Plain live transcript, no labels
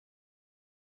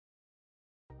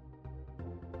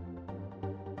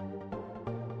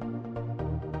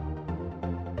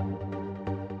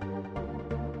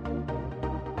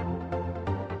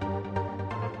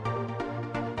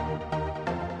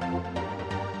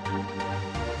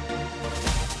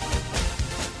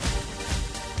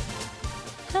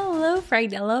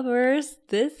Friday lovers!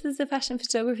 This is the Fashion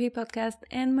Photography Podcast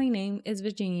and my name is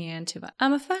Virginia Antova.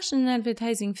 I'm a fashion and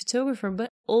advertising photographer but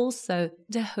also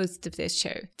the host of this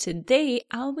show. Today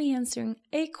I'll be answering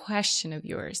a question of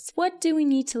yours. What do we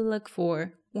need to look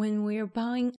for when we're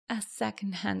buying a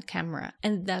second-hand camera?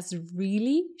 And does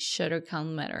really shutter count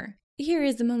matter? Here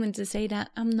is the moment to say that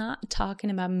I'm not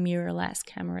talking about mirrorless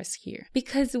cameras here.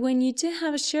 Because when you do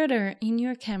have a shutter in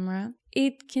your camera,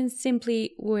 it can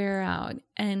simply wear out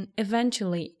and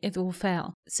eventually it will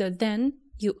fail. So then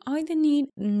you either need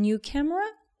a new camera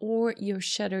or your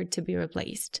shutter to be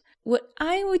replaced. What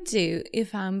I would do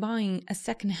if I'm buying a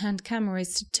second-hand camera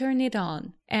is to turn it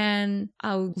on and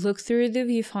I'll look through the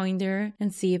viewfinder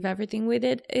and see if everything with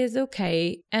it is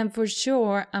okay. And for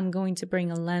sure, I'm going to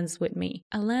bring a lens with me,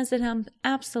 a lens that I'm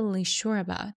absolutely sure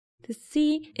about, to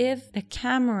see if the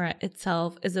camera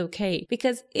itself is okay.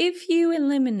 Because if you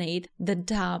eliminate the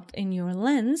doubt in your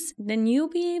lens, then you'll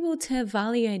be able to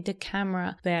evaluate the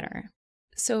camera better.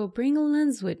 So bring a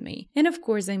lens with me and of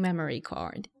course a memory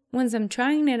card. Once I'm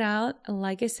trying it out,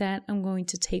 like I said, I'm going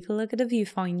to take a look at the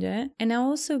viewfinder and I'll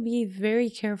also be very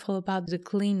careful about the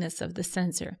cleanness of the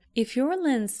sensor. If your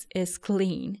lens is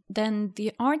clean, then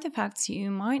the artifacts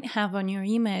you might have on your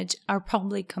image are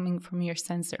probably coming from your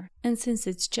sensor. And since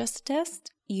it's just a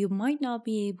test, you might not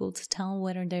be able to tell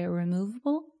whether they're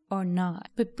removable or not.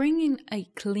 But bringing a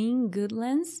clean, good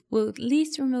lens will at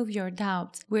least remove your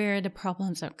doubts where the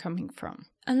problems are coming from.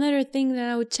 Another thing that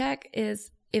I would check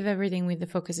is if everything with the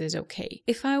focus is okay.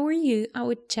 If I were you, I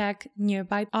would check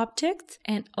nearby objects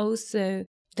and also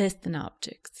distant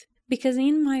objects. Because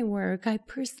in my work, I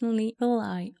personally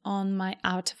rely on my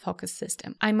autofocus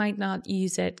system. I might not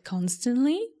use it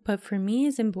constantly, but for me,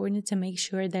 it's important to make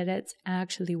sure that it's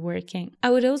actually working. I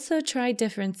would also try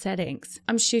different settings.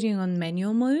 I'm shooting on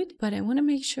manual mode, but I want to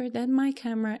make sure that my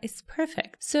camera is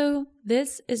perfect. So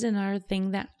this is another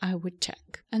thing that I would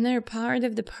check. Another part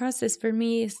of the process for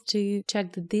me is to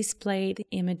check the displayed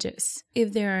images.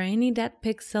 If there are any dead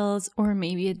pixels or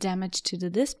maybe a damage to the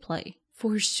display.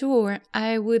 For sure,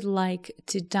 I would like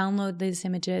to download these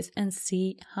images and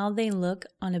see how they look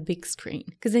on a big screen.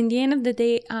 Because in the end of the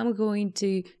day, I'm going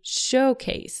to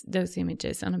showcase those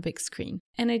images on a big screen.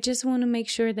 And I just want to make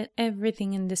sure that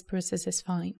everything in this process is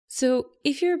fine. So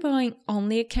if you're buying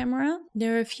only a camera,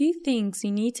 there are a few things you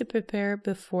need to prepare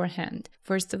beforehand.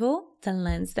 First of all, the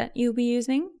lens that you'll be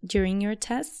using during your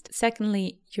test.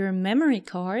 Secondly, your memory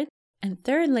card. And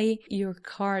thirdly, your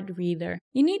card reader.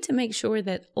 You need to make sure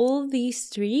that all these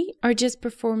three are just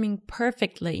performing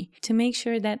perfectly to make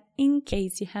sure that in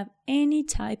case you have any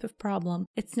type of problem,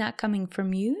 it's not coming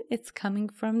from you, it's coming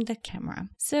from the camera.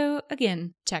 So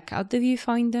again, check out the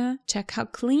viewfinder, check how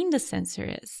clean the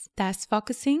sensor is. Test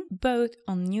focusing both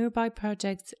on nearby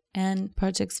projects and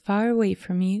projects far away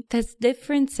from you. Test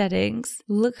different settings.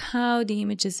 Look how the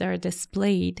images are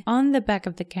displayed on the back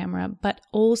of the camera, but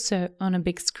also on a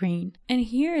big screen. And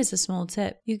here is a small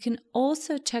tip. You can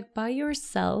also check by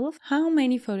yourself how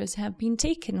many photos have been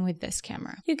taken with this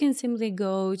camera. You can simply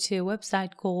go to a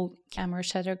website called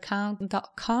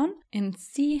camerashuttercount.com and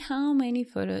see how many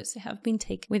photos have been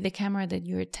taken with the camera that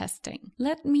you're testing.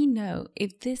 Let me know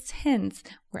if these hints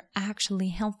were actually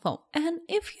helpful. And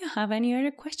if you have any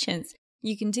other questions,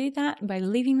 you can do that by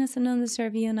leaving us an honest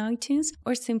review on iTunes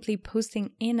or simply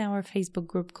posting in our Facebook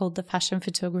group called the Fashion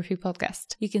Photography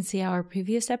Podcast. You can see our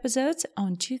previous episodes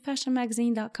on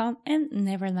choosefashionmagazine.com and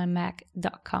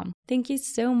neverlandmag.com. Thank you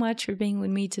so much for being with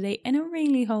me today, and I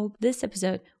really hope this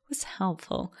episode was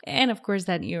helpful. And of course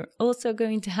that you're also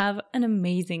going to have an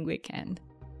amazing weekend.